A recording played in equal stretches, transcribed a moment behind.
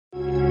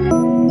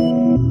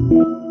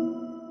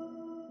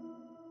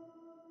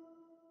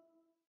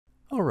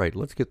All right,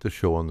 let's get the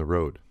show on the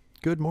road.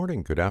 Good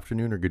morning, good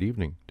afternoon, or good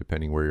evening,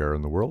 depending where you are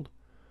in the world.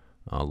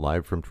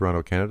 Live from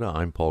Toronto, Canada,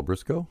 I'm Paul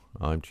Briscoe.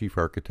 I'm Chief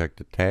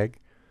Architect at TAG,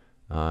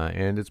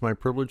 and it's my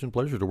privilege and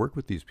pleasure to work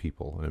with these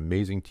people, an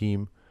amazing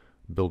team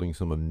building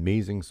some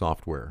amazing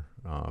software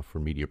for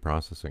media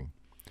processing.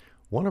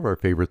 One of our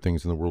favorite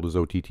things in the world is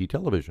OTT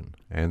television,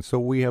 and so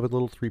we have a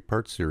little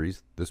three-part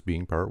series, this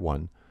being part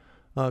one,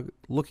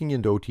 looking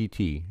into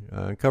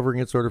OTT, covering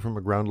it sort of from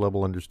a ground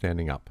level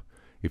understanding up.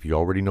 If you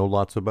already know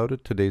lots about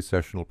it, today's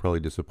session will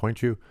probably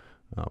disappoint you.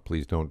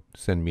 Please don't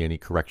send me any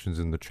corrections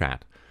in the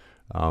chat.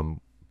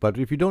 But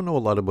if you don't know a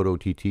lot about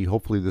OTT,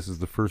 hopefully this is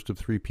the first of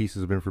three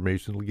pieces of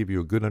information that will give you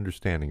a good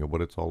understanding of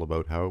what it's all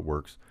about, how it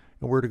works,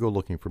 and where to go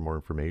looking for more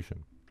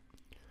information.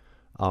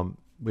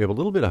 We have a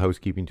little bit of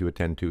housekeeping to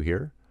attend to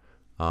here.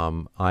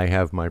 I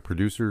have my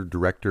producer,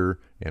 director,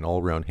 and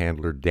all-round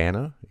handler,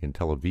 Dana, in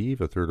Tel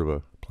Aviv, a third of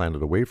a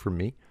planet away from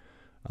me,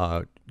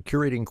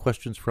 curating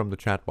questions from the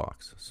chat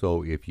box.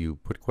 So if you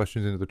put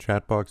questions into the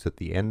chat box at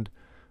the end,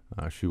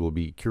 she will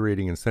be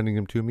curating and sending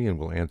them to me, and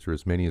we'll answer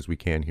as many as we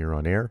can here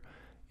on air.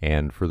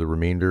 And for the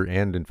remainder,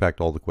 and in fact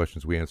all the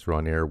questions we answer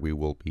on air, we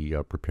will be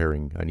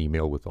preparing an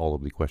email with all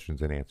of the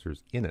questions and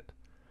answers in it.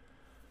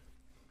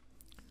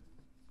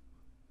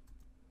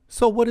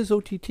 So what is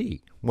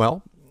OTT?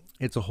 Well,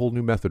 it's a whole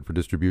new method for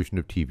distribution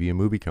of TV and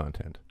movie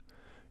content.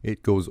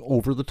 It goes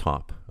over the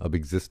top of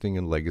existing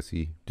and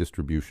legacy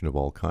distribution of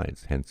all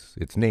kinds, hence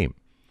its name.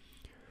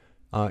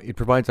 It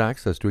provides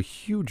access to a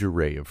huge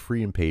array of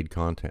free and paid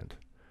content.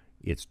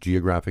 It's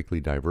geographically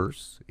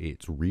diverse,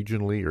 it's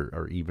regionally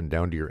or even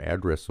down to your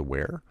address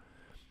aware.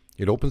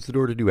 It opens the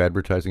door to new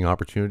advertising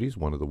opportunities,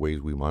 one of the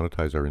ways we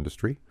monetize our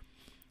industry.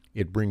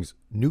 It brings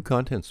new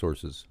content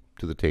sources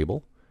to the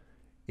table.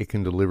 It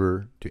can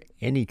deliver to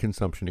any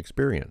consumption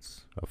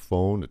experience, a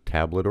phone, a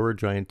tablet, or a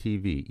giant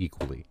TV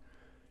equally.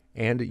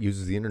 And it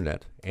uses the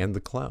internet and the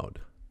cloud,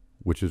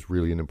 which is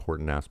really an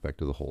important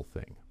aspect of the whole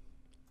thing.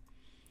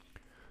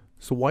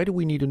 So why do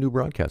we need a new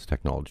broadcast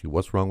technology?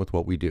 What's wrong with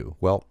what we do?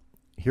 Well,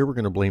 here we're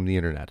going to blame the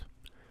internet.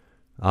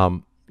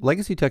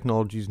 Legacy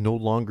technologies no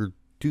longer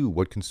do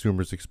what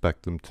consumers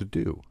expect them to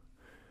do.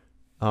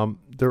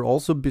 They're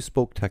also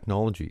bespoke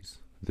technologies.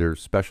 They're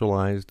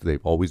specialized,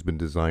 they've always been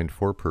designed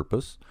for a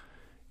purpose,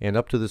 and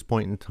up to this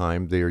point in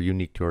time, they are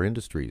unique to our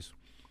industries.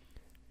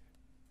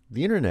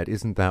 The internet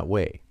isn't that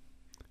way.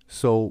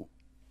 So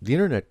the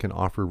internet can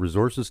offer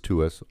resources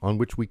to us on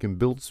which we can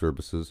build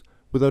services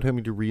without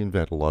having to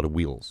reinvent a lot of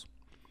wheels.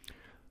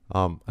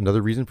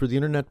 Another reason for the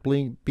internet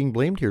being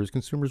blamed here is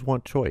consumers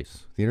want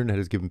choice. The internet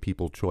has given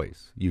people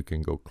choice. You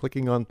can go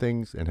clicking on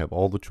things and have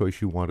all the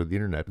choice you want of the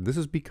internet. And this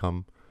has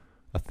become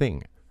a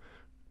thing.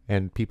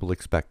 And people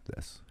expect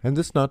this. And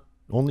this not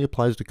only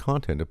applies to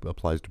content, it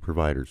applies to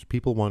providers.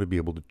 People want to be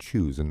able to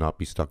choose and not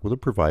be stuck with a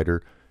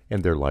provider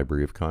and their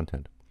library of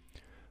content.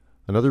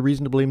 Another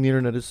reason to blame the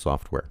internet is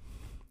software.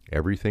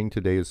 Everything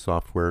today is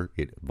software.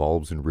 It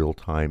evolves in real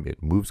time.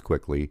 It moves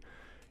quickly.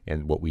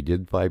 And what we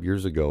did 5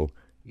 years ago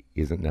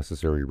isn't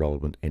necessarily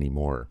relevant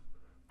anymore.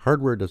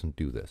 Hardware doesn't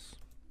do this.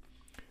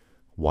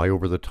 Why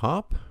over the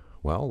top?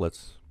 Well,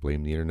 let's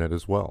blame the internet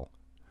as well.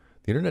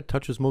 The internet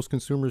touches most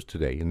consumers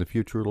today. In the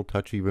future, it'll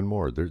touch even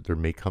more. There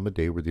may come a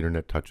day where the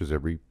internet touches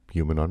every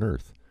human on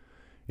Earth.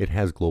 It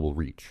has global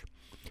reach.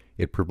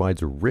 It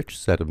provides a rich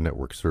set of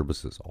network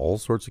services, all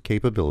sorts of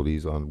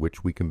capabilities on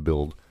which we can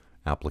build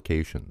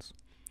applications.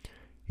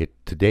 It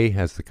today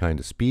has the kind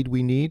of speed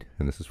we need,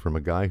 and this is from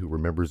a guy who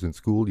remembers in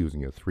school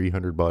using a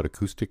 300 baud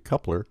acoustic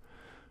coupler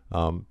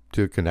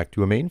to connect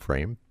to a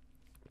mainframe.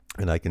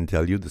 And I can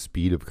tell you the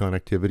speed of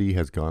connectivity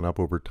has gone up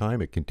over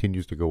time. It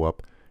continues to go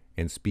up,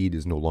 and speed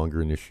is no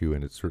longer an issue,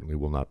 and it certainly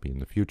will not be in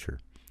the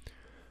future.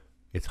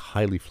 It's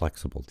highly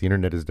flexible. The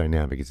internet is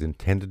dynamic. It's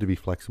intended to be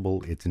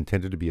flexible. It's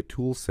intended to be a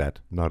tool set,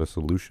 not a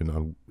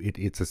solution.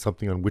 It's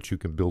something on which you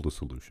can build a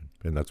solution,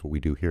 and that's what we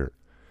do here.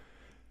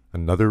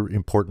 Another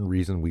important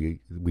reason we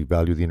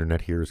value the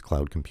internet here is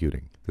cloud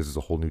computing. This is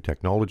a whole new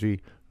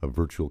technology of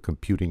virtual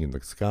computing in the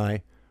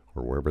sky,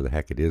 or wherever the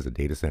heck it is, a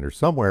data center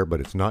somewhere,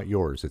 but it's not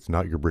yours. It's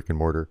not your brick and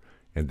mortar,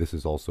 and this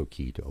is also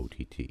key to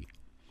OTT.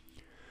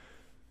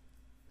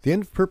 The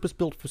end of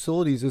purpose-built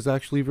facilities is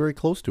actually very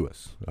close to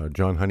us.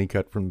 John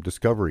Honeycutt from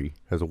Discovery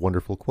has a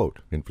wonderful quote: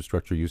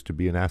 "Infrastructure used to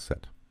be an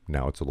asset.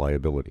 Now it's a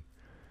liability."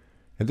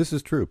 And this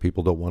is true.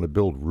 People don't want to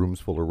build rooms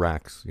full of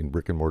racks in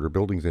brick and mortar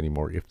buildings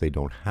anymore if they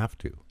don't have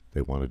to.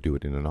 They want to do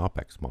it in an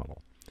OpEx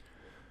model.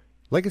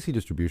 Legacy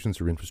distributions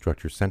are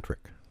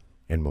infrastructure-centric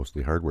and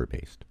mostly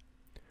hardware-based.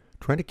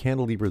 Trying to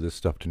cantilever this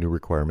stuff to new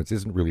requirements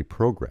isn't really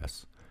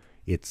progress.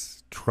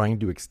 It's trying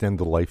to extend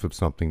the life of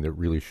something that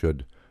really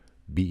should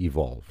be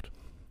evolved.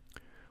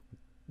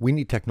 We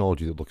need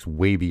technology that looks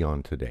way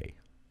beyond today,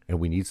 and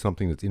we need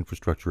something that's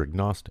infrastructure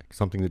agnostic,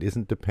 something that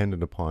isn't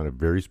dependent upon a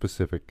very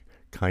specific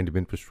kind of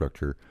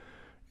infrastructure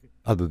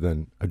other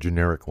than a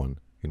generic one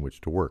in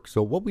which to work.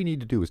 So what we need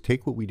to do is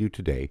take what we do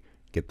today,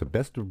 get the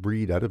best of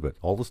breed out of it,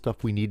 all the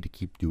stuff we need to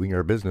keep doing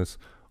our business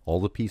all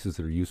the pieces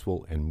that are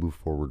useful, and move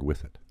forward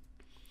with it.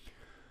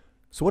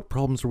 So what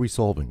problems are we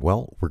solving?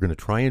 Well, we're going to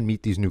try and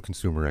meet these new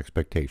consumer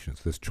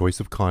expectations, this choice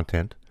of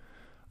content.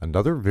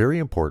 Another very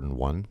important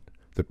one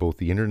that both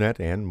the internet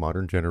and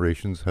modern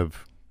generations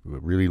have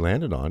really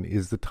landed on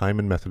is the time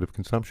and method of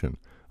consumption.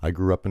 I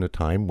grew up in a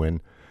time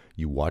when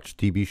you watched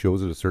TV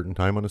shows at a certain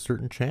time on a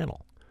certain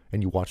channel,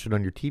 and you watched it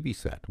on your TV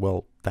set.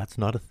 Well, that's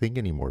not a thing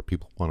anymore.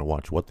 People want to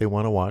watch what they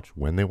want to watch,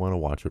 when they want to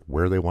watch it,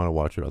 where they want to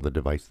watch it, on the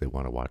device they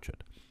want to watch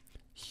it.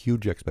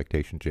 Huge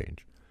expectation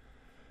change.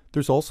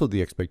 There's also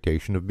the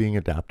expectation of being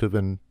adaptive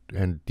and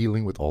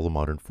dealing with all the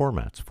modern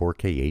formats,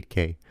 4K,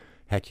 8K.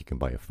 Heck, you can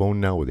buy a phone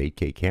now with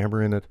 8K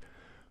camera in it,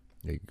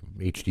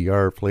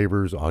 HDR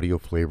flavors, audio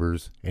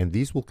flavors, and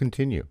these will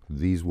continue.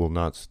 These will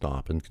not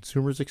stop, and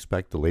consumers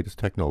expect the latest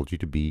technology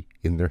to be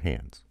in their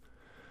hands.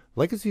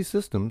 Legacy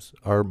systems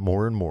are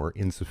more and more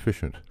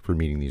insufficient for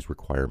meeting these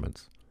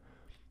requirements,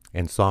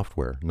 and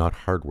software, not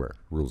hardware,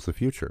 rules the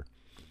future.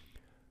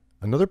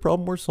 Another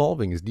problem we're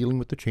solving is dealing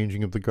with the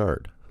changing of the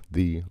guard.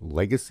 The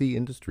legacy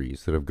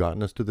industries that have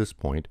gotten us to this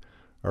point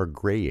are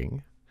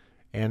graying,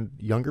 and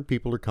younger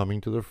people are coming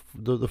to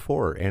the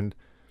fore, and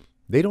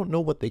they don't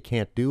know what they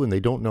can't do, and they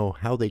don't know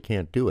how they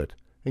can't do it.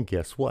 And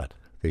guess what?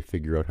 They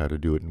figure out how to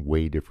do it in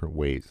way different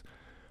ways.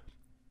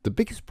 The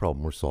biggest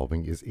problem we're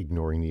solving is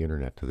ignoring the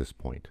internet to this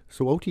point.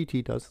 So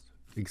OTT does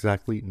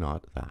exactly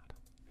not that.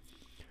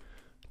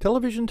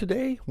 Television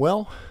today,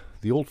 well,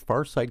 the old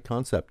Far Side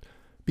concept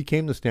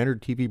became the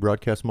standard TV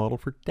broadcast model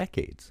for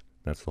decades.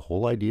 That's the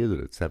whole idea that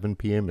at 7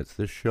 p.m. it's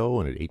this show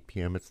and at 8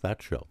 p.m. it's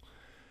that show.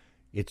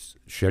 It's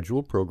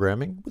scheduled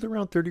programming with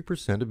around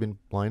 30% of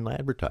in-line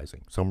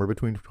advertising. Somewhere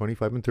between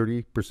 25 and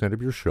 30%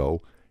 of your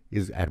show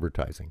is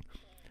advertising.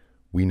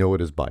 We know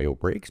it as bio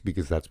breaks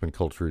because that's been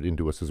cultured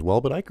into us as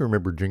well, but I can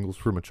remember jingles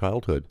from a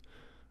childhood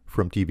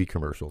from TV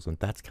commercials, and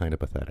that's kind of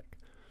pathetic.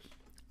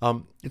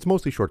 It's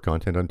mostly short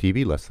content on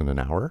TV, less than an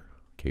hour,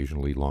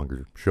 occasionally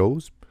longer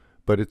shows,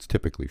 but it's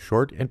typically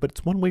short, but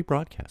it's one-way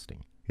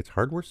broadcasting. It's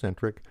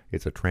hardware-centric.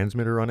 It's a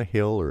transmitter on a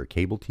hill or a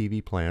cable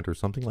TV plant or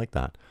something like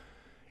that.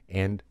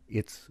 And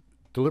it's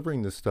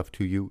delivering this stuff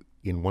to you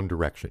in one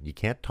direction. You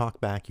can't talk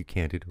back. You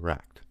can't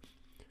interact.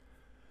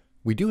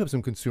 We do have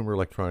some consumer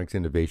electronics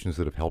innovations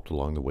that have helped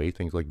along the way.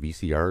 Things like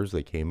VCRs,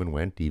 they came and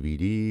went.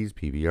 DVDs,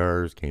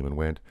 PVRs came and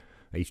went.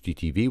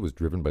 HDTV was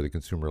driven by the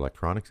consumer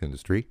electronics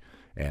industry,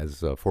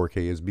 as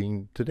 4K is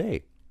being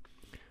today.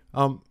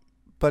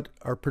 But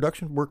our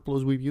production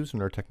workflows we've used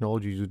and our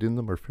technologies used in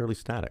them are fairly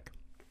static.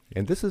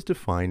 And this has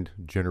defined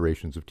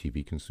generations of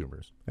TV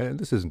consumers. And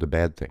this isn't a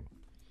bad thing.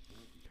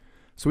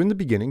 So in the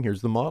beginning,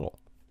 here's the model.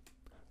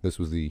 This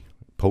was the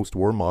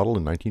post-war model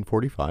in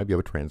 1945. You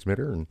have a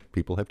transmitter and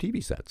people have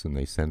TV sets, and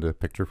they send a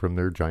picture from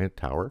their giant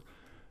tower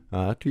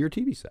to your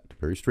TV set.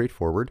 Very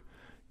straightforward.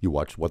 You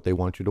watch what they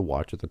want you to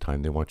watch at the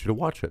time they want you to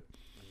watch it.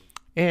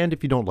 And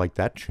if you don't like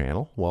that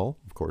channel, well,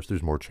 of course,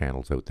 there's more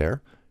channels out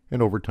there.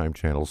 And over time,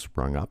 channels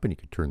sprung up, and you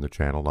could turn the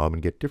channel knob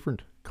and get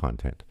different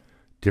content.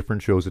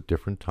 Different shows at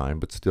different time,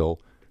 but still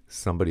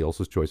somebody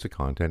else's choice of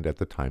content at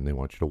the time they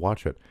want you to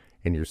watch it.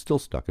 And you're still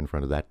stuck in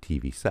front of that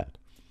TV set.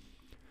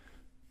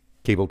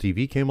 Cable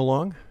TV came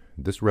along.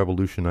 This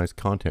revolutionized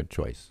content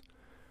choice.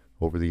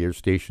 Over-the-air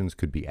stations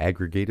could be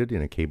aggregated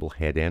in a cable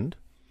head end.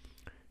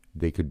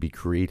 They could be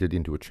created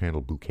into a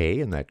channel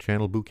bouquet, and that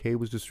channel bouquet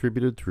was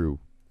distributed through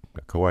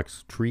a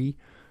coax tree,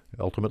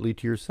 ultimately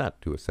to your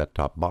set, to a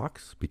set-top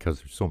box. Because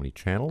there's so many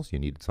channels, you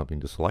needed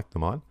something to select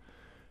them on.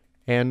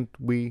 And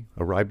we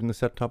arrived in the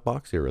set-top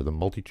box era, the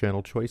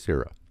multi-channel choice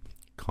era.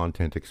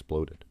 Content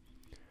exploded.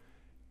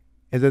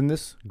 And then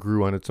this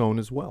grew on its own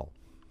as well,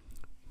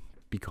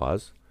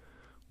 because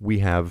we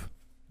have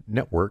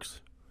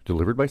networks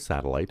delivered by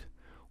satellite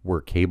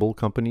where cable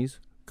companies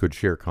could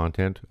share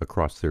content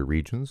across their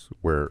regions,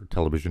 where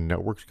television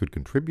networks could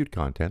contribute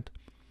content,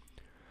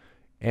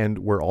 and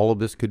where all of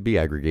this could be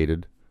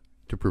aggregated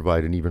to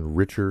provide an even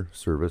richer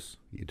service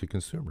to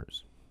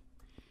consumers.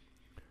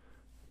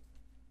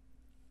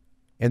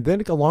 And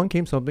then along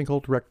came something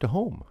called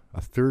direct-to-home,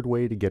 a third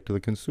way to get to the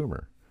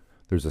consumer.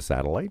 There's a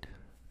satellite.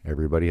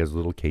 Everybody has a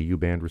little KU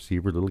band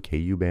receiver, little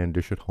KU band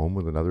dish at home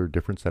with another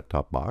different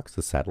set-top box.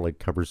 The satellite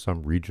covers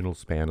some regional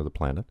span of the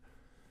planet.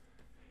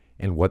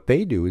 And what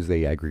they do is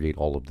they aggregate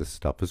all of this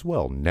stuff as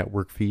well.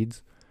 Network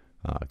feeds,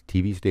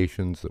 TV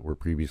stations that were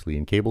previously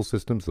in cable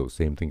systems, those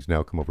same things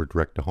now come over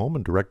direct-to-home,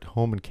 and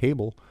direct-to-home and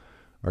cable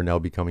are now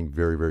becoming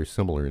very, very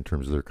similar in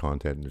terms of their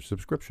content and their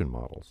subscription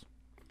models.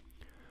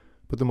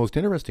 But the most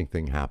interesting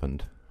thing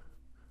happened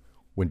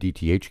when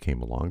DTH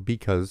came along,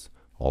 because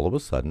all of a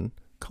sudden,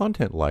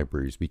 content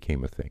libraries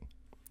became a thing.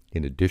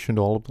 In addition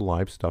to all of the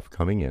live stuff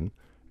coming in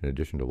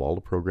addition to all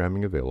the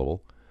programming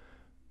available,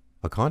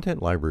 a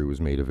content library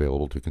was made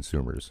available to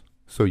consumers.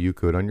 So you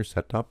could, on your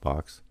set-top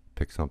box,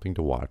 pick something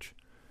to watch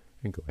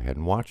and go ahead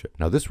and watch it.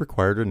 Now, this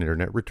required an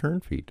internet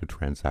return fee to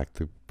transact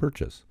the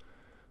purchase,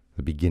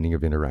 the beginning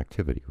of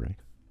interactivity, right?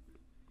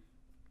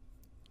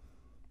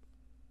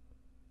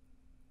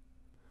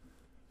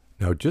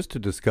 Now, just to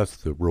discuss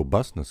the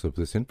robustness of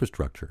this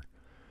infrastructure,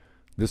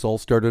 this all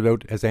started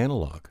out as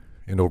analog.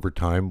 and over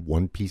time,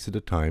 one piece at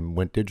a time,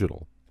 went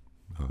digital.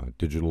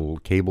 Digital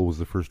cable was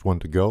the first one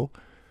to go.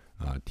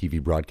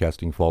 TV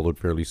broadcasting followed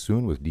fairly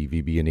soon with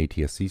DVB and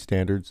ATSC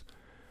standards.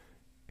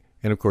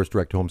 And of course,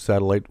 direct-to-home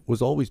satellite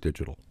was always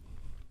digital.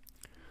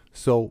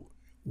 So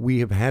we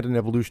have had an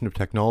evolution of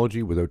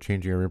technology without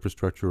changing our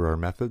infrastructure or our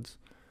methods,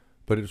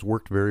 but it's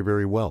worked very,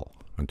 very well.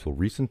 Until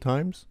recent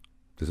times,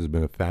 this has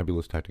been a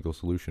fabulous technical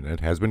solution. And it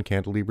has been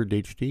cantilevered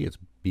to HD. It's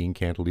being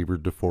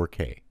cantilevered to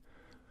 4K.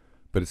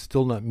 But it's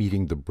still not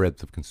meeting the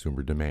breadth of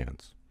consumer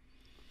demands.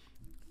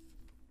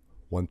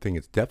 One thing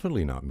it's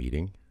definitely not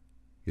meeting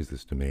is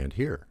this demand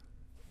here.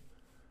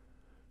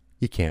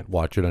 You can't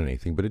watch it on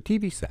anything but a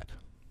TV set.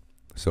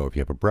 So if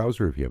you have a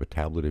browser, if you have a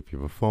tablet, if you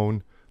have a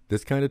phone,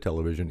 this kind of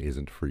television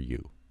isn't for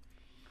you.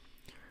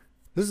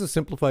 This is a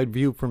simplified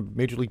view from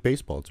Major League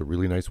Baseball. It's a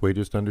really nice way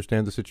just to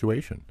understand the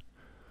situation.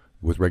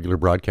 With regular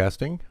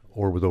broadcasting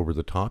or with over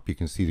the top, you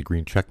can see the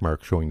green check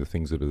mark showing the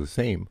things that are the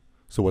same.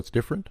 So what's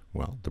different?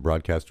 Well, the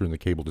broadcaster and the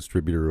cable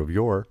distributor of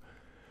yore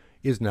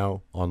is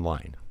now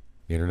online.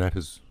 The internet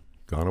has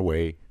gone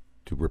away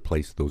to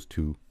replace those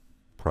two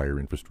prior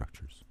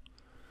infrastructures.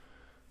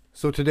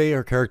 So today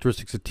our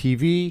characteristics of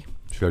TV,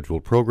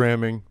 scheduled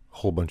programming, a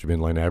whole bunch of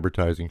inline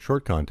advertising,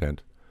 short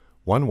content,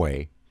 one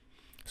way,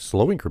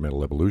 slow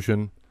incremental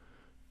evolution,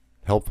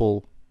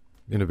 helpful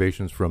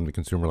innovations from the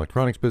consumer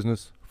electronics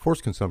business,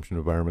 forced consumption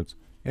environments,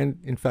 and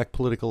in fact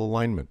political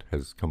alignment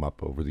has come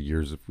up over the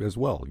years as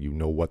well. You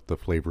know what the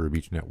flavor of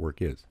each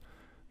network is.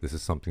 This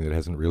is something that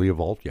hasn't really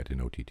evolved yet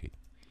in OTT.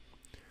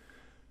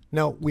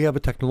 Now, we have a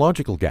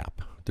technological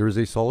gap. There is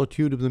a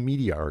solitude of the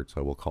media arts,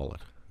 I will call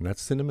it. And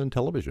that's cinema and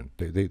television.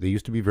 They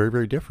used to be very,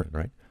 very different,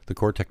 right? The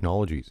core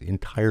technologies,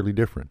 entirely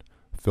different.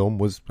 Film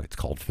it's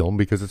called film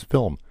because it's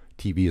film.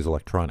 TV is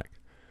electronic.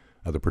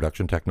 The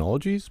production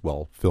technologies,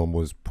 well, film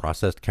was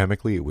processed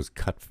chemically, it was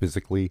cut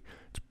physically,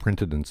 it's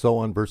printed and so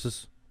on,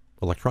 versus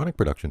electronic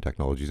production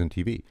technologies in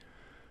TV.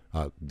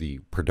 The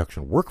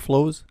production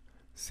workflows,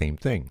 same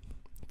thing.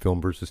 Film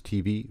versus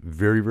TV,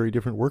 very, very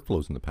different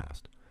workflows in the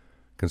past.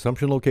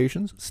 Consumption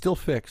locations, still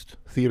fixed.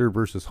 Theater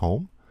versus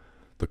home.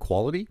 The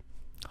quality,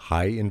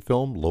 high in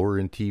film, lower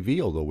in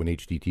TV, although when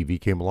HDTV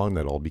came along,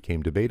 that all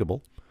became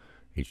debatable.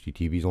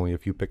 HDTV is only a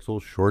few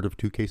pixels short of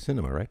 2K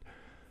cinema, right?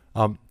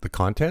 The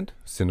content,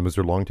 cinemas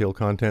are long-tail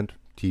content.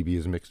 TV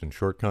is mixed and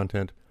short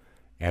content.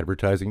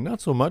 Advertising,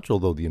 not so much,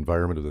 although the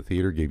environment of the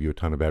theater gave you a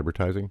ton of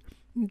advertising.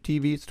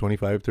 TV, it's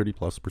 25,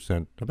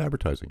 30+% of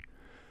advertising.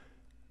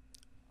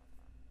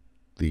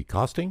 The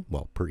costing,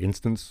 well, per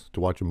instance to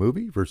watch a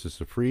movie versus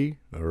a free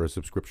or a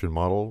subscription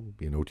model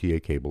in OTA,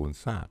 cable, and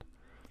SAT.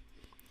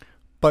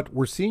 But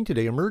we're seeing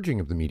today a merging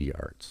of the media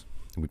arts.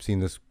 We've seen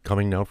this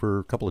coming now for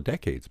a couple of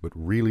decades, but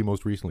really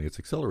most recently it's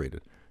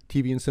accelerated.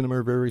 TV and cinema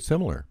are very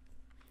similar.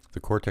 The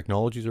core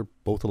technologies are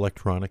both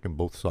electronic and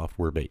both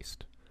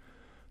software-based.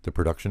 The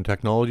production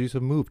technologies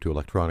have moved to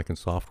electronic and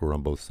software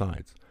on both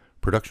sides.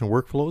 Production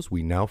workflows,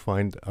 we now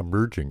find a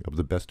merging of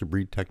the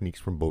best-of-breed techniques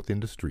from both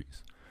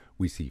industries.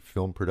 We see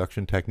film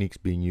production techniques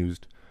being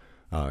used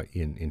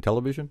in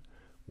television.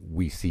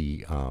 We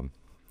see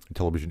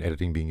television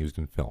editing being used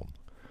in film.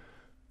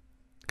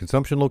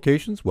 Consumption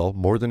locations, well,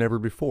 more than ever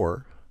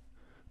before,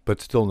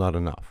 but still not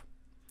enough.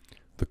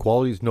 The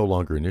quality is no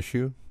longer an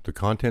issue. The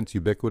content's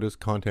ubiquitous.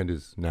 Content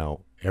is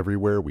now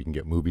everywhere. We can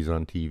get movies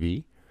on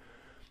TV.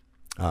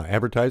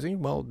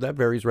 Advertising, well, that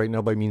varies right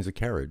now by means of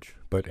carriage,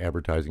 but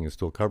advertising is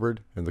still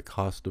covered, and the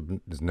cost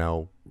is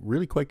now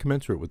really quite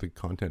commensurate with the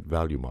content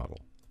value model.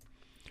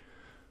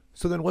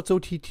 So then what's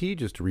OTT?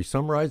 Just to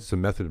re-summarize, it's a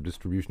method of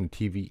distribution of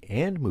TV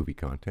and movie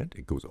content.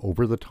 It goes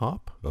over the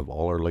top of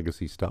all our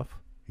legacy stuff.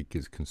 It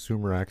gives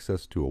consumer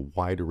access to a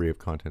wide array of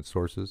content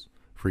sources,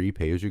 free,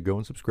 pay-as-you-go,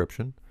 and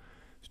subscription.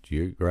 It's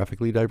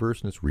geographically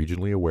diverse and it's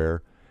regionally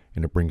aware,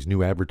 and it brings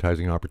new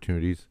advertising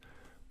opportunities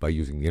by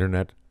using the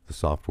internet, the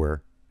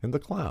software, and the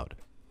cloud.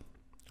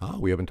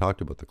 We haven't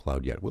talked about the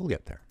cloud yet. We'll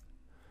get there.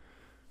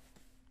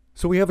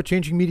 So we have a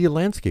changing media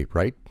landscape,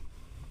 right?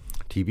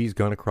 TV's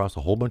gone across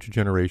a whole bunch of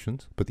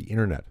generations, but the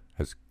internet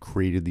has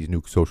created these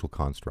new social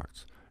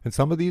constructs. And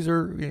some of these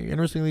are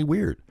interestingly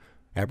weird.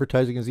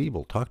 Advertising is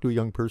evil. Talk to a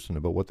young person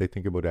about what they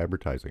think about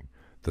advertising.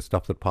 The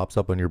stuff that pops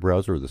up on your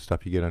browser or the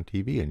stuff you get on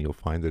TV, and you'll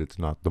find that it's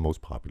not the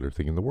most popular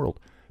thing in the world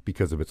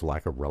because of its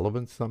lack of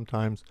relevance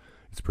sometimes,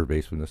 its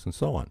pervasiveness, and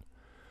so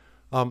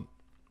on.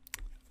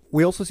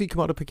 We also see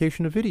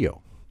commodification of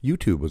video.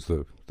 YouTube was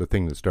the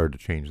thing that started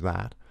to change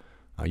that.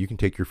 You can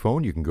take your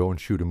phone, you can go and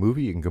shoot a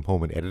movie, you can come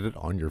home and edit it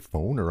on your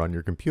phone or on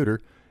your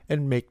computer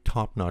and make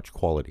top-notch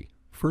quality.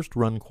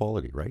 First-run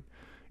quality, right?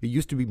 It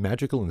used to be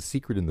magical and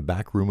secret in the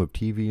back room of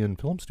TV and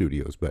film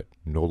studios, but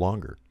no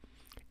longer.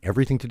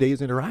 Everything today is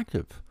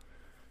interactive.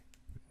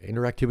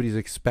 Interactivity is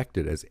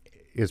expected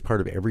as part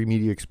of every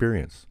media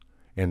experience.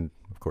 And,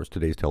 of course,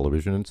 today's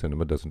television and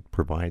cinema doesn't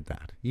provide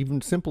that.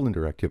 Even simple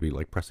interactivity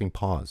like pressing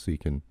pause so you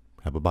can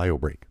have a bio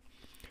break.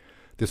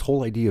 This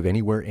whole idea of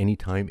anywhere,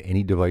 anytime,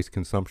 any device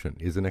consumption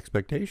is an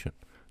expectation.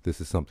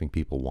 This is something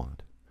people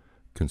want.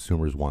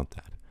 Consumers want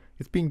that.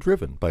 It's being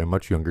driven by a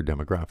much younger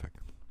demographic.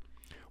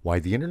 Why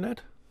the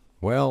internet?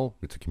 Well,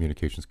 it's a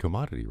communications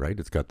commodity, right?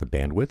 It's got the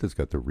bandwidth, it's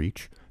got the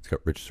reach, it's got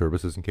rich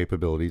services and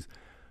capabilities.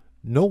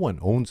 No one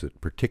owns it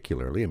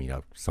particularly. I mean,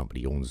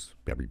 somebody owns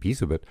every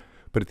piece of it.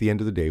 But at the end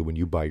of the day, when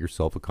you buy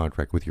yourself a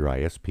contract with your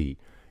ISP,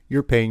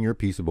 you're paying your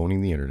piece of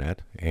owning the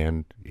internet,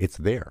 and it's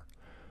there.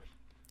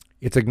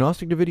 It's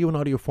agnostic to video and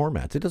audio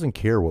formats. It doesn't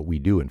care what we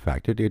do. In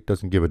fact, it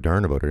doesn't give a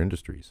darn about our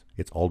industries.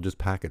 It's all just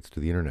packets to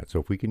the internet. So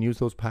if we can use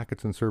those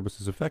packets and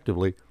services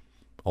effectively,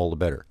 all the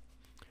better.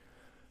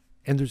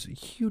 And there's a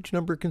huge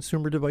number of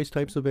consumer device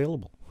types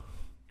available.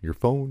 Your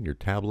phone, your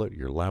tablet,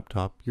 your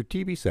laptop, your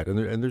TV set,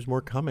 and there's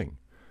more coming.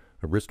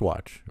 A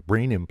wristwatch, a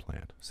brain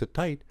implant. Sit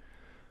tight.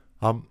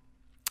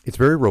 It's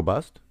very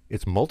robust.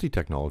 It's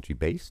multi-technology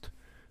based.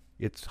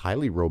 It's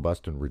highly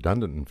robust and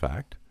redundant, in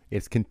fact.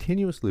 It's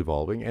continuously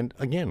evolving. And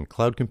again,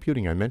 cloud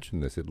computing, I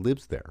mentioned this, it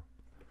lives there.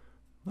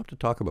 We'll have to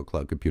talk about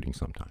cloud computing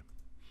sometime.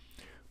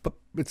 But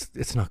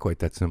it's not quite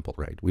that simple,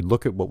 right? We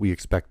look at what we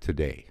expect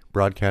today.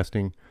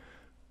 Broadcasting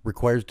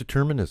requires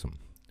determinism.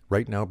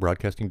 Right now,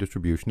 broadcasting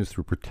distribution is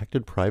through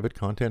protected private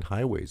content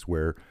highways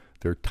where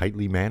they're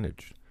tightly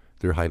managed.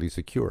 They're highly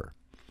secure.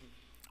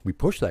 We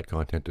push that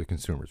content to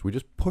consumers. We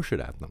just push it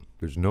at them.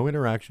 There's no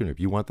interaction. If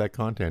you want that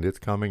content, it's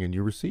coming and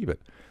you receive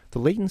it. The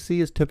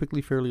latency is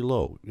typically fairly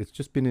low. It's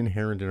just been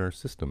inherent in our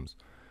systems.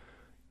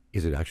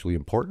 Is it actually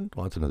important?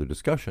 Well, that's another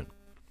discussion.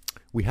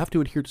 We have to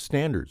adhere to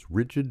standards,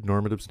 rigid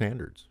normative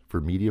standards, for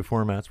media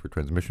formats, for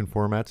transmission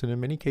formats, and in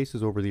many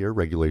cases over-the-air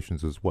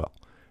regulations as well.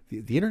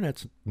 The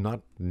internet's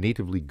not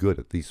natively good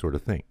at these sort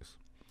of things.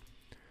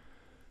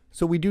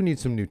 So we do need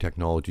some new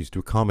technologies to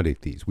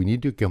accommodate these. We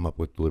need to come up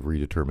with delivery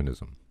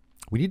determinism.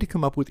 We need to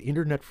come up with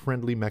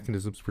internet-friendly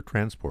mechanisms for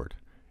transport.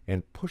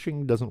 And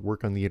pushing doesn't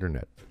work on the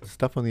internet.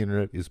 Stuff on the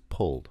internet is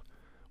pulled.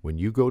 When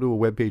you go to a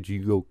web page,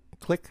 you go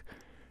click,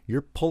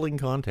 you're pulling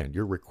content.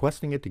 You're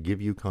requesting it to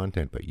give you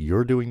content, but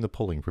you're doing the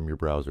pulling from your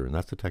browser, and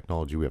that's the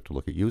technology we have to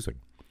look at using.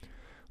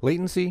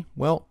 Latency,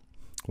 well,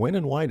 when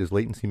and why does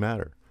latency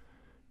matter?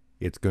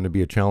 It's going to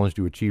be a challenge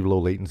to achieve low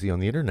latency on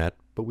the internet,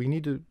 but we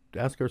need to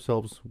ask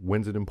ourselves,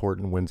 when's it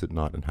important, when's it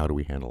not, and how do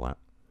we handle that?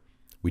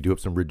 We do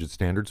have some rigid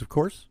standards, of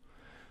course.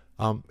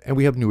 And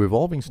we have new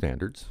evolving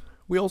standards.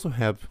 We also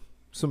have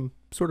some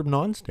sort of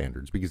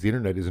non-standards because the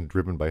internet isn't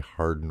driven by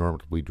hard,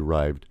 normatively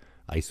derived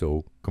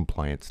ISO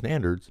compliant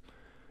standards.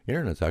 The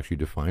internet's actually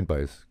defined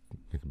by a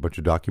bunch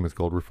of documents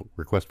called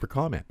request for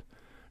comment.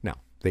 Now,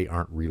 they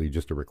aren't really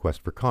just a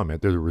request for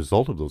comment. They're the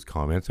result of those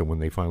comments, and when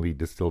they finally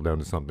distill down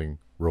to something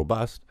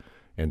robust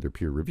and they're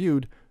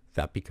peer-reviewed,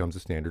 that becomes a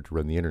standard to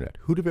run the internet.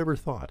 Who'd have ever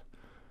thought?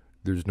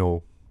 There's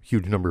no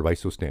huge number of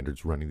ISO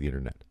standards running the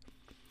internet.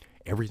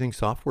 Everything's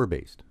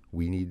software-based.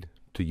 We need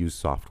to use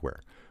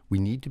software. We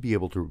need to be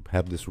able to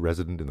have this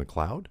resident in the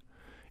cloud,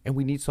 and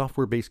we need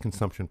software-based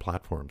consumption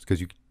platforms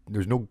because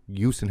there's no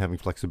use in having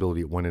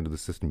flexibility at one end of the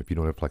system if you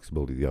don't have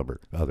flexibility at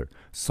the other.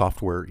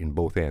 Software in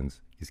both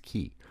ends is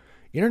key.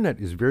 Internet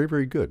is very,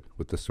 very good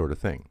with this sort of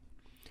thing.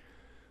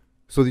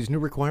 So these new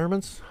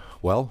requirements,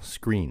 well,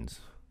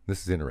 screens.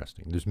 This is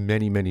interesting. There's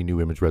many, many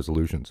new image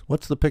resolutions.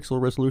 What's the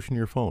pixel resolution of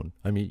your phone?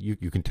 I mean,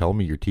 you can tell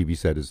me your TV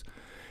set is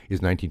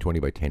 1920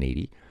 by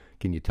 1080.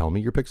 Can you tell me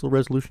your pixel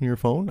resolution of your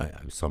phone?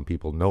 Some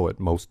people know it,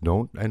 most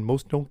don't, and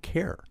most don't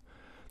care.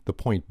 The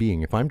point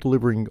being, if I'm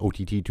delivering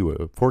OTT to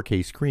a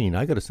 4K screen,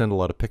 I got to send a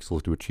lot of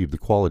pixels to achieve the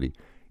quality.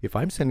 If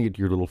I'm sending it to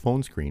your little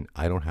phone screen,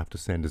 I don't have to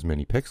send as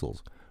many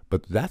pixels.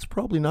 But that's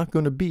probably not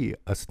going to be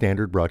a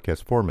standard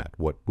broadcast format.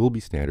 What will be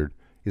standard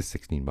is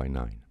 16 by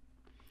 9.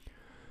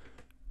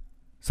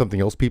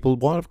 Something else people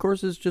want, of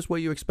course, is just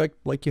what you expect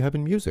like you have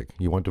in music.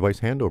 You want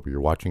device handover.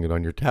 You're watching it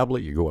on your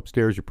tablet. You go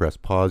upstairs, you press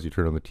pause, you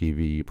turn on the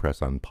TV, you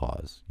press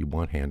unpause. You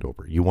want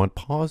handover. You want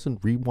pause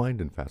and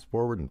rewind and fast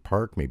forward and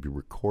park, maybe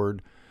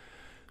record.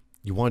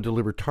 You want to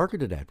deliver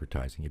targeted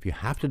advertising. If you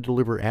have to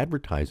deliver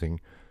advertising,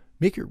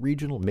 make it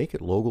regional, make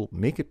it local,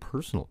 make it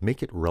personal,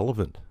 make it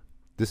relevant.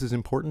 This is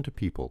important to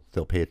people.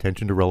 They'll pay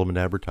attention to relevant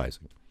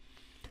advertising.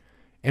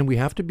 And we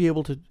have to be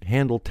able to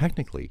handle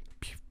technically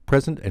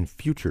present and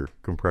future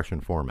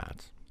compression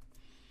formats.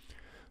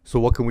 So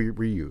what can we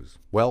reuse?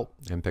 Well,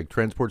 MPEG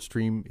Transport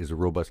Stream is a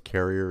robust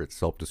carrier. It's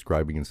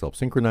self-describing and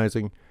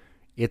self-synchronizing.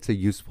 It's a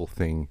useful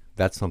thing.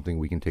 That's something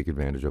we can take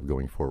advantage of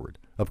going forward.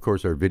 Of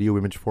course, our video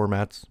image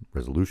formats,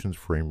 resolutions,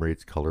 frame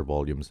rates, color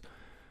volumes,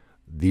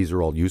 these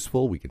are all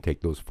useful. We can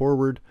take those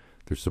forward.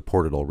 They're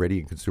supported already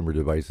in consumer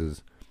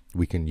devices.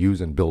 We can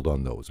use and build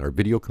on those. Our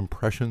video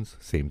compressions,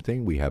 same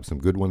thing. We have some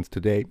good ones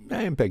today.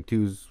 MPEG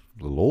 2 is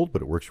a little old,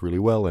 but it works really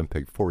well.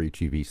 MPEG 4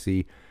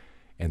 HEVC.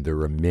 And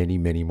there are many,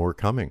 many more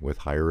coming with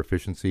higher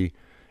efficiency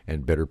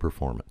and better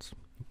performance.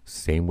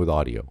 Same with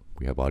audio.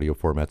 We have audio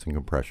formats and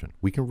compression.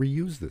 We can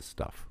reuse this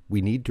stuff.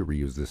 We need to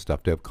reuse this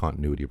stuff to have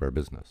continuity of our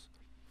business.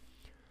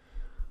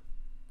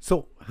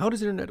 So how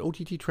does Internet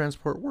OTT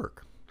transport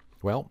work?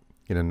 Well,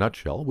 in a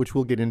nutshell, which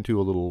we'll get into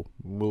a little,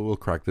 we'll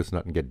crack this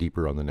nut and get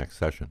deeper on the next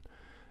session.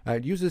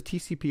 It uses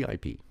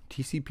TCP/IP.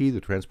 TCP, the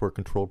Transport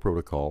Control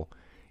Protocol,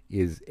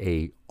 is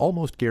a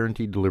almost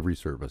guaranteed delivery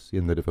service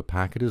in that if a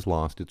packet is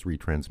lost, it's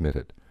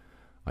retransmitted.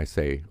 I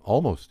say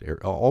almost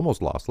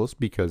lossless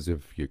because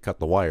if you cut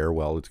the wire,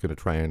 well, it's going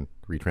to try and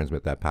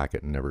retransmit that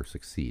packet and never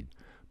succeed.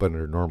 But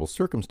under normal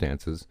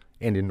circumstances,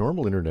 and in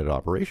normal internet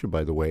operation,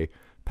 by the way,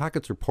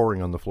 packets are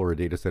pouring on the floor of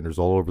data centers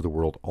all over the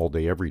world all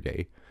day, every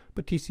day,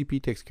 but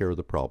TCP takes care of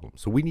the problem.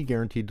 So we need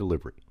guaranteed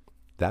delivery.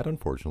 That,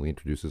 unfortunately,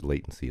 introduces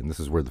latency, and this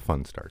is where the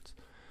fun starts.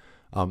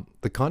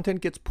 The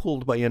content gets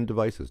pulled by end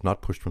devices,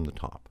 not pushed from the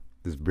top.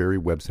 This very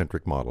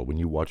web-centric model. When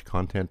you watch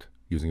content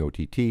using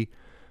OTT,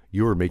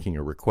 you are making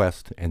a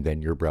request, and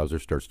then your browser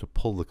starts to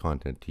pull the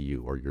content to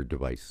you or your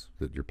device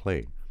that you're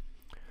playing.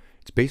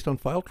 It's based on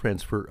file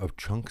transfer of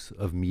chunks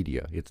of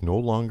media. It's no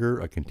longer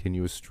a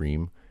continuous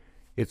stream.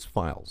 It's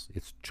files.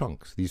 It's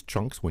chunks. These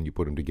chunks, when you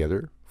put them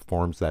together,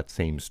 forms that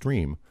same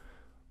stream,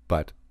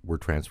 but we're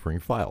transferring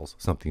files,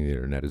 something the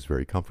internet is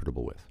very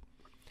comfortable with.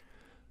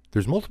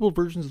 There's multiple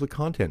versions of the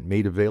content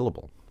made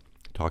available.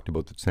 I talked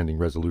about the sending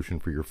resolution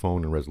for your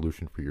phone and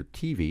resolution for your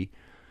TV.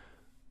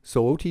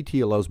 So OTT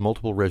allows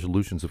multiple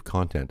resolutions of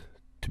content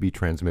to be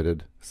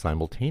transmitted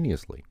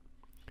simultaneously.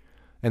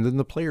 And then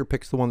the player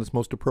picks the one that's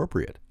most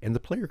appropriate. And the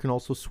player can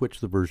also switch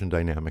the version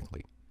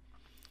dynamically.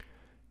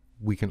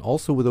 We can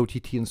also, with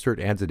OTT, insert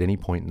ads at any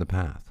point in the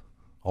path,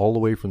 all the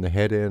way from the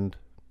head end,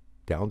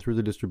 down through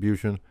the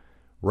distribution,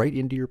 right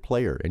into your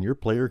player. And your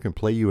player can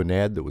play you an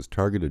ad that was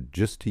targeted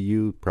just to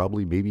you,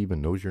 probably maybe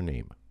even knows your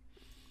name.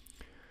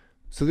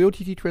 So the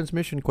OTT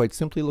transmission quite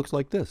simply looks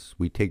like this.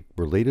 We take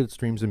related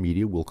streams of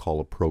media we'll call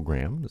a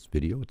program. It's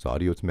video, it's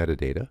audio, it's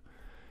metadata.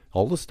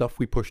 All the stuff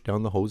we push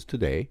down the hose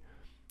today.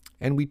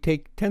 And we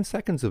take 10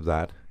 seconds of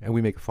that and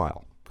we make a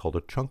file called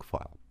a chunk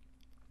file.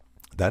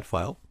 That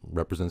file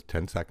represents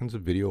 10 seconds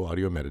of video,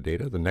 audio,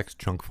 metadata. The next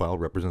chunk file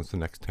represents the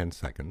next 10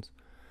 seconds.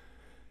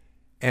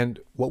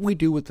 And what we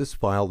do with this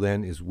file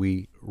then is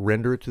we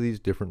render it to these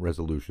different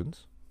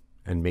resolutions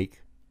and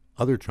make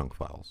other chunk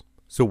files.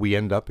 So we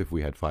end up, if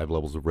we had 5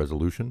 levels of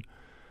resolution,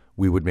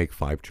 we would make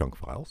 5 chunk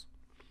files.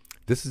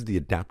 This is the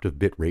adaptive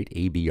bitrate,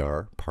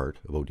 ABR, part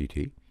of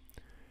OTT.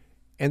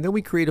 And then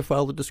we create a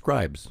file that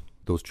describes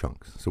those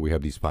chunks. So we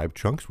have these 5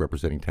 chunks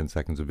representing 10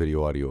 seconds of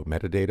video, audio,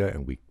 metadata,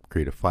 and we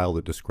create a file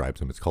that describes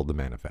them. It's called the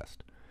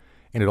manifest.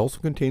 And it also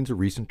contains a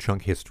recent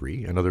chunk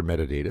history and other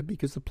metadata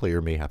because the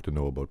player may have to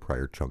know about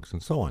prior chunks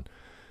and so on.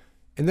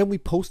 And then we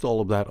post all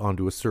of that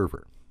onto a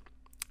server.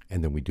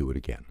 And then we do it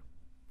again.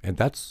 And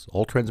that's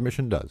all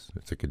transmission does.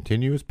 It's a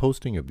continuous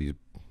posting of these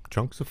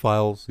chunks of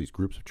files, these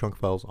groups of chunk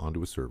files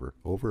onto a server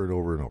over and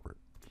over and over.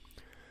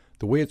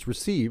 The way it's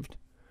received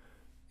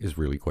is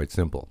really quite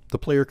simple. The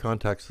player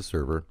contacts the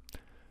server.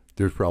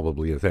 There's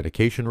probably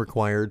authentication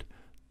required.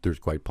 There's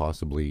quite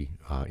possibly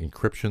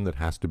encryption that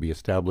has to be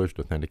established,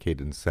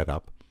 authenticated, and set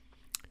up.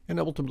 And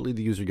ultimately,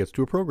 the user gets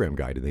to a program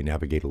guide, and they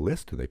navigate a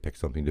list, and they pick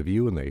something to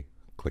view, and they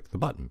click the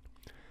button.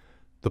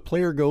 The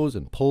player goes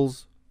and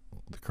pulls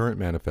the current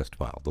manifest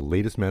file, the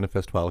latest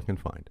manifest file it can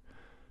find.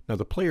 Now,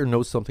 the player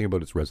knows something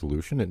about its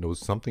resolution. It knows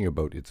something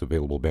about its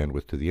available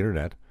bandwidth to the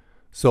internet,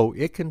 so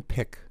it can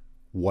pick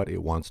what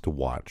it wants to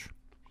watch.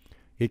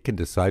 It can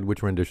decide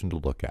which rendition to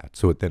look at.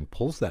 So it then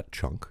pulls that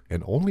chunk,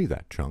 and only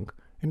that chunk,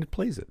 and it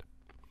plays it.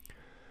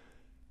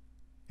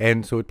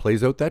 And so it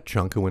plays out that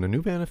chunk, and when a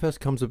new manifest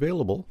comes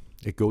available,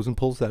 it goes and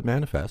pulls that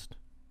manifest,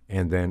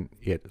 and then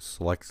it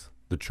selects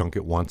the chunk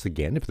it wants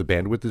again. If the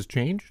bandwidth is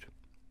changed,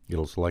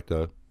 it'll select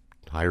a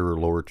higher or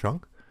lower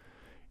chunk,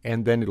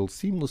 and then it'll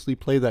seamlessly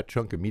play that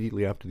chunk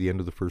immediately after the end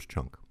of the first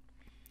chunk.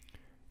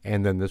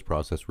 And then this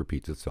process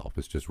repeats itself.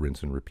 It's just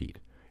rinse and repeat.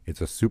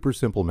 It's a super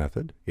simple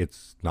method.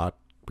 It's not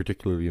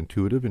particularly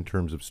intuitive in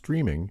terms of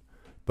streaming,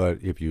 but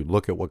if you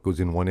look at what goes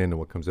in one end and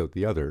what comes out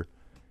the other,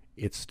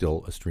 it's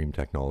still a stream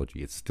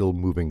technology. It's still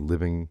moving,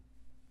 living,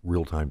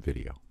 real-time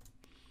video.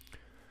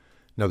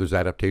 Now there's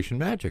adaptation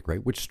magic,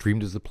 right? Which stream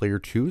does the player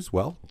choose?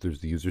 Well,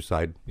 there's the user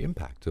side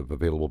impact of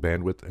available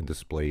bandwidth and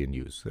display in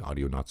use. The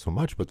audio not so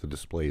much, but the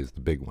display is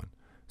the big one.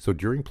 So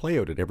during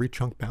playout at every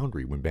chunk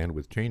boundary, when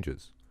bandwidth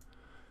changes,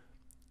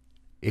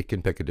 it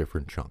can pick a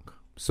different chunk.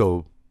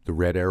 So the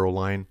red arrow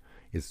line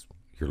is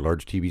your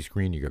large TV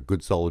screen, you got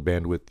good solid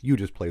bandwidth, you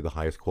just play the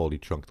highest quality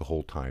chunk the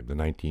whole time, the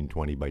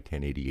 1920 by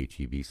 1080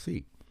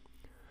 HEVC.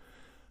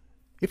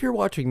 If you're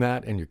watching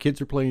that and your kids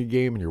are playing a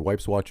game and your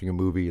wife's watching a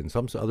movie and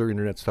some other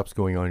internet stuff's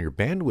going on, your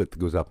bandwidth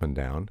goes up and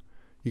down,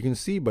 you can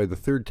see by the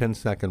third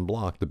 10-second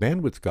block the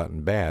bandwidth's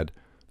gotten bad,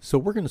 so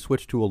we're going to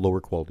switch to a lower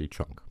quality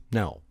chunk.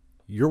 Now,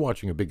 you're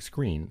watching a big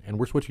screen and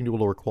we're switching to a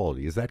lower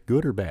quality. Is that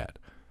good or bad?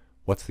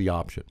 What's the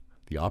option?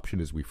 The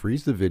option is we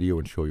freeze the video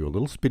and show you a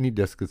little spinny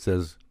disc that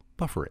says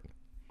buffering.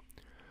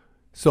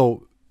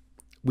 So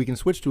we can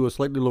switch to a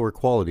slightly lower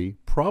quality,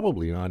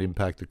 probably not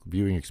impact the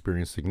viewing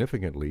experience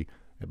significantly,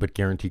 but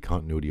guarantee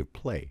continuity of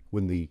play.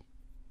 When the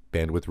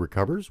bandwidth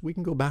recovers, we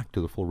can go back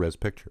to the full res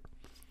picture.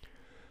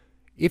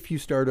 If you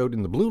start out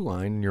in the blue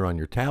line and you're on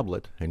your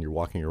tablet and you're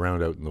walking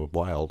around out in the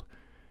wild,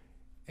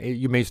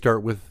 you may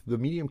start with the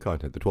medium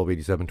content, the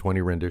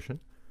 1280-720 rendition,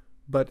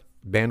 but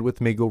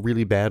bandwidth may go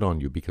really bad on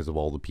you because of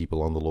all the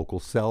people on the local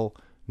cell.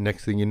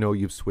 Next thing you know,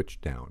 you've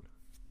switched down.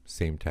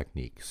 same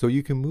technique. So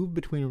you can move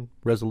between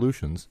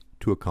resolutions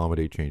to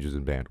accommodate changes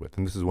in bandwidth.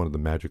 And this is one of the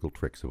magical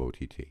tricks of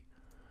OTT.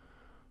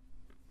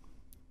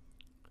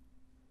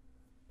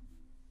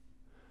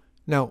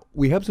 Now,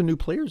 we have some new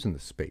players in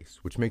this space,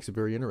 which makes it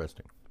very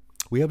interesting.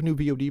 We have new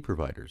VOD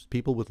providers,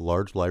 people with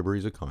large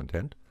libraries of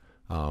content.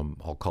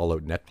 I'll call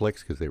out Netflix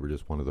because they were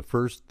just one of the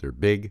first. They're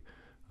big.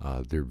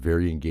 They're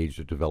very engaged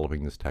at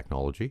developing this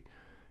technology.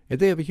 And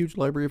they have a huge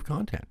library of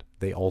content.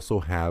 They also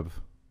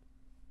have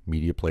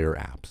media player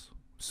apps.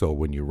 So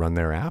when you run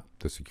their app,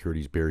 the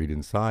security is buried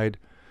inside.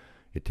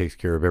 It takes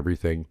care of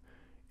everything.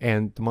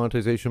 And the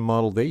monetization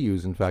model they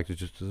use, in fact, is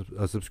just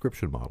a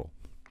subscription model.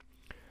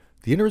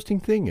 The interesting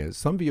thing is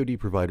some VOD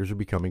providers are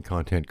becoming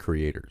content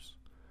creators.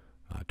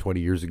 20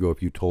 years ago,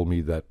 if you told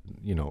me that,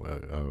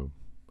 an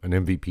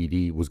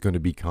MVPD was going to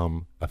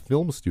become a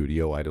film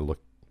studio, I'd have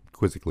looked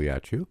quizzically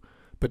at you.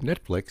 But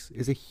Netflix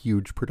is a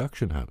huge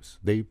production house.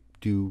 They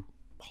do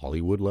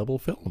Hollywood-level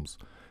films,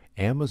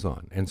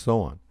 Amazon, and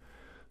so on.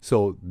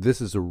 So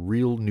this is a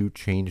real new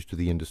change to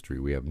the industry.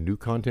 We have new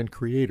content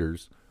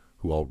creators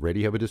who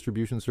already have a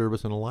distribution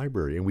service and a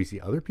library. And we see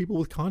other people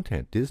with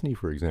content. Disney,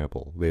 for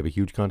example, they have a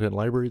huge content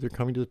library. They're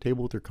coming to the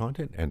table with their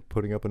content and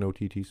putting up an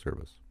OTT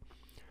service.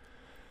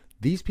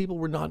 These people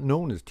were not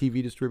known as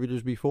TV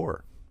distributors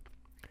before,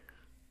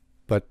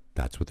 but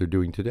that's what they're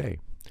doing today.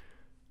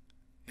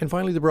 And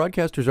finally, the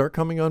broadcasters are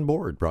coming on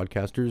board.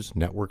 Broadcasters,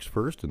 networks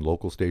first, and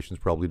local stations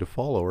probably to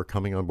follow, are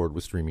coming on board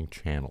with streaming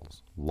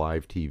channels,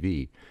 live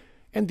TV.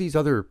 And these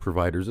other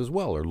providers as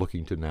well are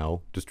looking to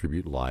now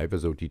distribute live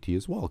as OTT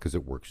as well, because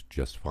it works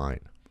just fine.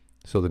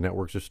 So the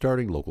networks are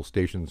starting. Local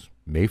stations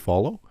may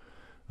follow,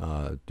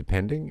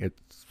 depending.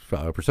 It's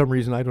for some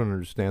reason, I don't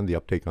understand. The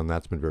uptake on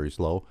that's been very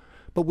slow.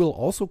 But we'll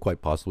also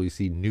quite possibly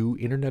see new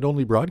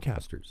internet-only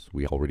broadcasters.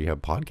 We already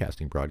have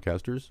podcasting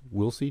broadcasters.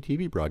 We'll see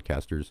TV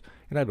broadcasters,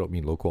 and I don't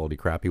mean low-quality,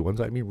 crappy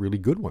ones. I mean really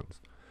good ones,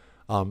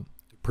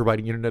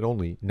 providing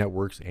internet-only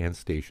networks and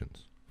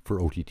stations for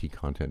OTT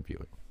content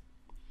viewing.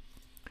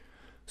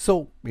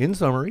 So, in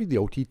summary, the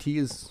OTT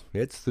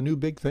it's the new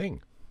big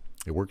thing.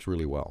 It works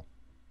really well.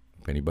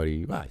 If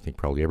anybody, I think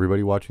probably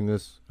everybody watching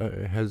this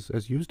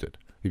has used it.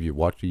 If you've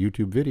watched a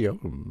YouTube video,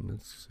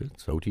 it's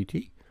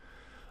OTT.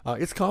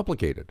 It's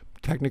complicated.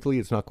 Technically,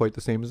 it's not quite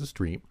the same as a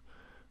stream,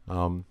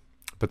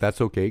 but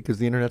that's okay because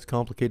the internet's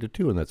complicated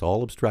too, and that's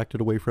all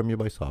abstracted away from you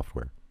by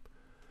software.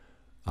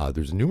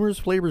 There's numerous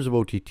flavors of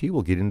OTT.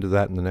 We'll get into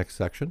that in the next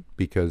section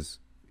because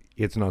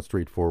it's not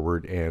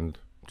straightforward, and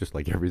just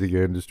like everything in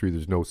the industry,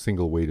 there's no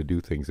single way to do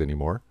things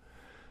anymore.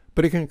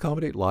 But it can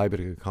accommodate live, it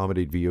can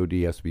accommodate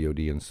VOD,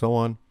 SVOD, and so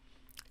on,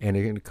 and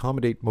it can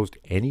accommodate most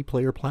any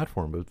player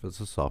platform if it's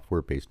a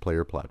software-based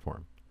player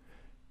platform.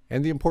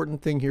 And the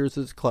important thing here is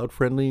it's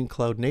cloud-friendly and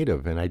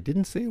cloud-native. And I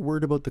didn't say a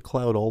word about the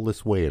cloud all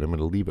this way, and I'm going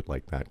to leave it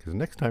like that, because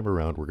next time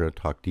around, we're going to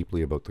talk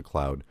deeply about the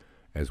cloud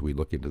as we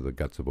look into the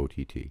guts of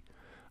OTT.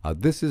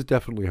 This is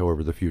definitely,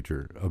 however, the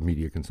future of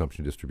media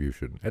consumption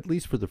distribution, at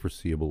least for the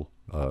foreseeable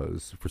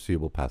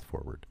path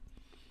forward.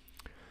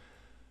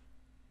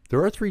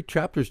 There are 3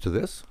 chapters to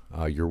this.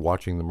 You're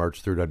watching the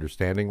March 3rd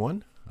Understanding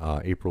one.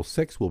 April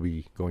 6th, we'll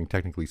be going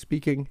technically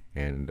speaking,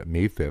 and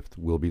May 5th,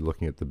 we'll be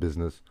looking at the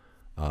business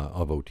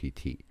of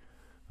OTT.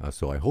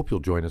 So I hope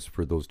you'll join us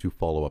for those 2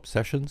 follow-up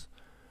sessions.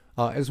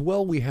 As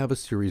well, we have a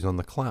series on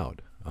the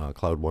cloud.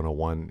 Cloud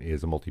 101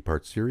 is a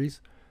multi-part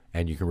series,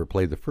 and you can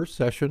replay the first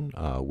session,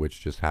 which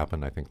just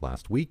happened, I think,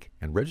 last week,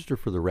 and register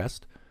for the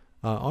rest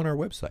on our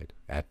website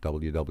at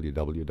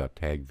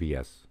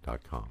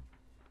www.tagvs.com.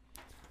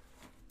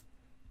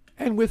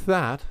 And with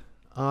that,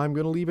 I'm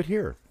going to leave it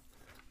here.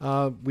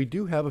 We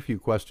do have a few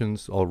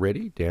questions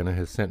already. Dana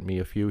has sent me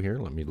a few here.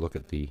 Let me look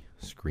at the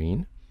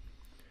screen.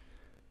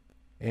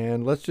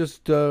 And let's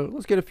get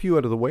a few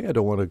out of the way. I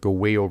don't want to go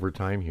way over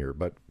time here,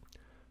 but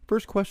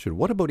first question,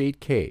 what about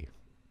 8K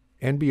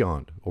and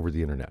beyond over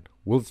the internet?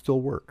 Will it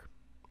still work?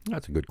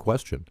 That's a good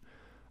question.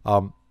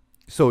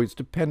 So it's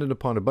dependent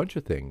upon a bunch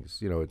of things.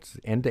 It's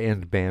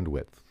end-to-end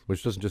bandwidth,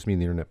 which doesn't just mean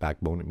the internet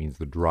backbone. It means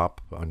the drop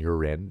on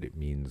your end. It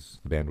means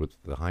the bandwidth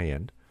at the high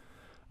end.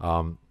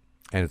 And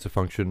it's a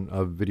function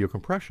of video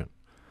compression.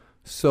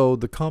 So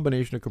the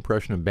combination of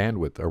compression and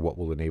bandwidth are what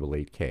will enable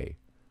 8K.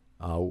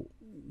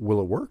 Will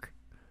it work?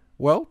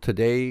 Well,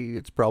 today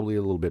it's probably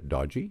a little bit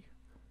dodgy.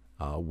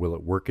 Will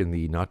it work in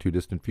the not too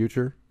distant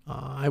future?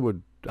 I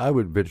would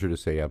venture to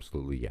say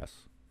absolutely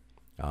yes.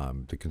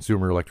 The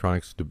consumer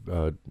electronics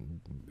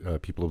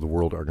people of the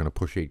world are going to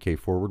push 8K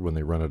forward when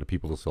they run out of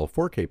people to sell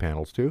 4K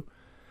panels to,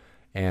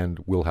 and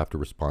we'll have to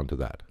respond to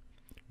that.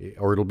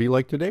 Or it'll be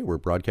like today, where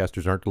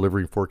broadcasters aren't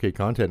delivering 4K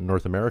content in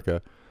North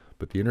America,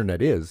 but the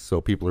internet is,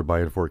 so people are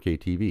buying 4K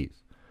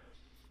TVs.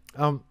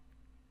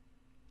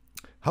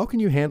 How can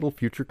you handle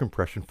future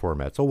compression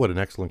formats? Oh, what an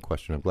excellent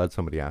question. I'm glad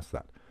somebody asked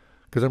that.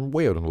 Because I'm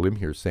way out on a limb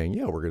here saying,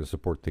 yeah, we're going to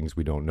support things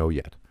we don't know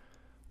yet.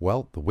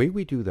 Well, the way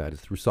we do that is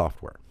through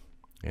software.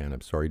 And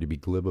I'm sorry to be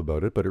glib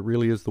about it, but it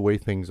really is the way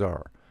things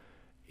are.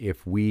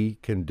 If we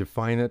can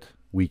define it,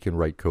 we can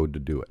write code to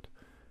do it.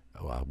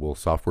 Will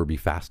software be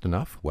fast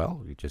enough?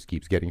 Well, it just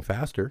keeps getting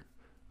faster.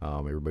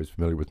 Everybody's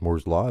familiar with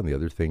Moore's Law and the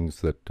other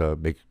things that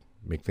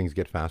make things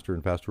get faster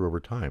and faster over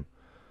time.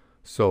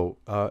 So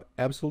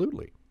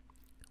absolutely,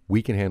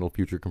 we can handle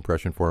future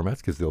compression formats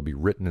because they'll be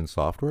written in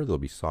software. They'll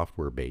be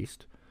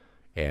software-based.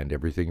 And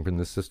everything from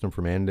this system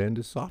from end to end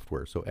is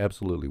software. So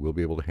absolutely, we'll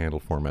be able to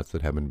handle formats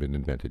that haven't been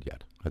invented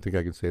yet. I think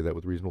I can say that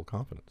with reasonable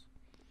confidence.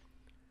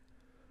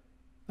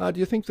 Do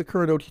you think the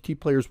current OTT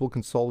players will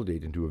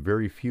consolidate into a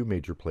very few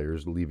major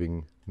players,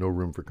 leaving no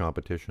room for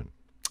competition?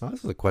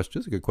 This is a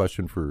question. This is a good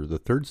question for the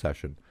third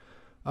session.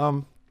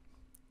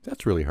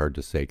 That's really hard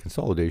to say.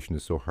 Consolidation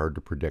is so hard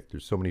to predict.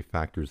 There's so many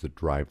factors that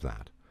drive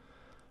that.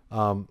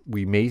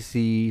 We may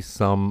see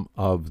some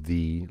of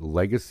the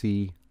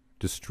legacy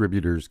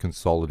distributors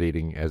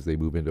consolidating as they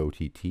move into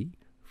OTT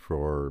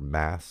for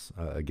mass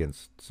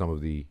against some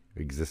of the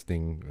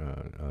existing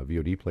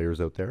VOD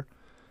players out there.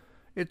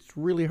 It's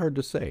really hard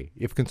to say.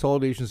 If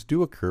consolidations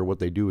do occur, what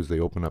they do is they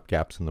open up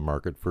gaps in the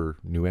market for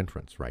new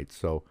entrants, right?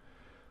 So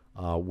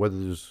whether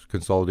there's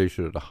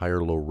consolidation at a high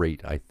or low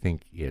rate, I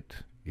think it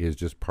is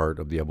just part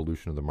of the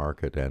evolution of the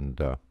market, and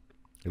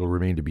it'll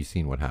remain to be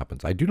seen what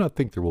happens. I do not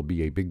think there will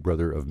be a big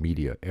brother of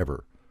media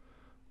ever.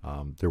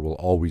 There will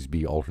always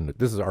be alternate.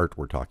 This is art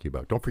we're talking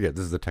about. Don't forget,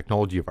 this is the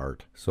technology of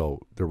art.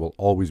 So there will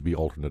always be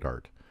alternate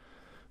art.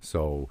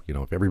 So,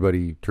 if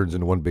everybody turns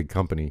into one big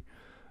company,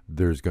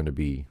 there's going to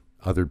be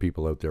other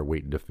people out there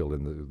waiting to fill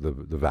in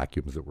the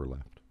vacuums that were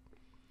left.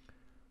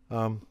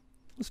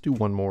 Let's do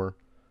one more.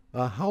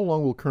 How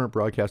long will current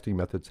broadcasting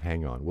methods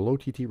hang on? Will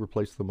OTT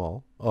replace them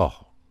all?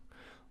 Oh,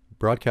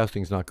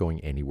 broadcasting is not going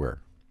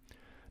anywhere.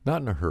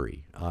 Not in a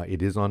hurry.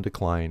 It is on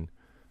decline.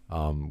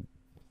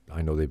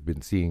 I know they've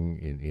been seeing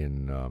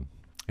in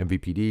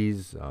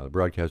MVPDs,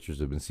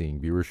 broadcasters have been seeing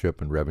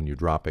viewership and revenue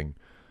dropping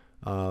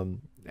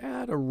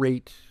at a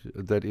rate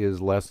that is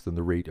less than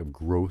the rate of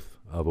growth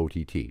of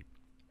OTT.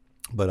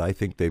 But I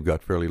think they've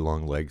got fairly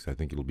long legs. I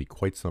think it'll be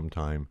quite some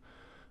time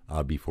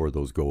before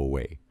those go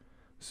away.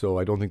 So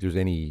I don't think there's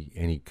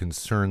any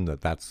concern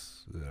that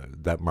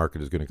that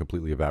market is going to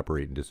completely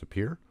evaporate and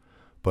disappear.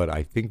 But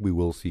I think we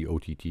will see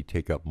OTT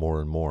take up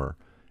more and more,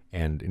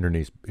 and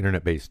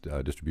internet-based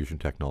distribution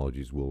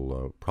technologies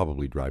will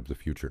probably drive the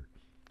future.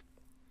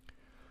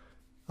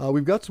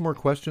 We've got some more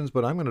questions,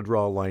 but I'm going to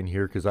draw a line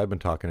here because I've been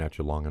talking at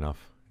you long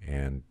enough,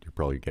 and you're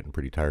probably getting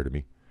pretty tired of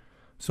me.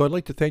 So I'd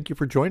like to thank you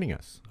for joining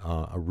us.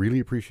 I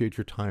really appreciate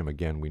your time.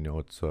 Again, we know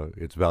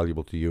it's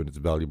valuable to you, and it's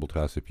valuable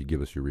to us if you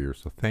give us your ear,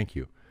 so thank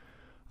you.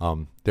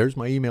 There's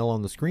my email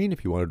on the screen.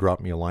 If you want to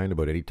drop me a line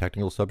about any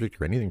technical subject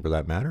or anything for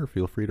that matter,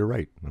 feel free to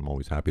write. I'm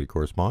always happy to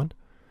correspond.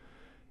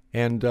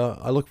 And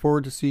I look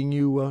forward to seeing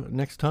you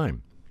next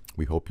time.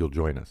 We hope you'll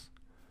join us.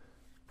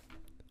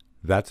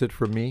 That's it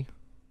from me.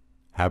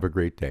 Have a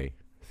great day.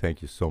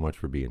 Thank you so much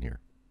for being here.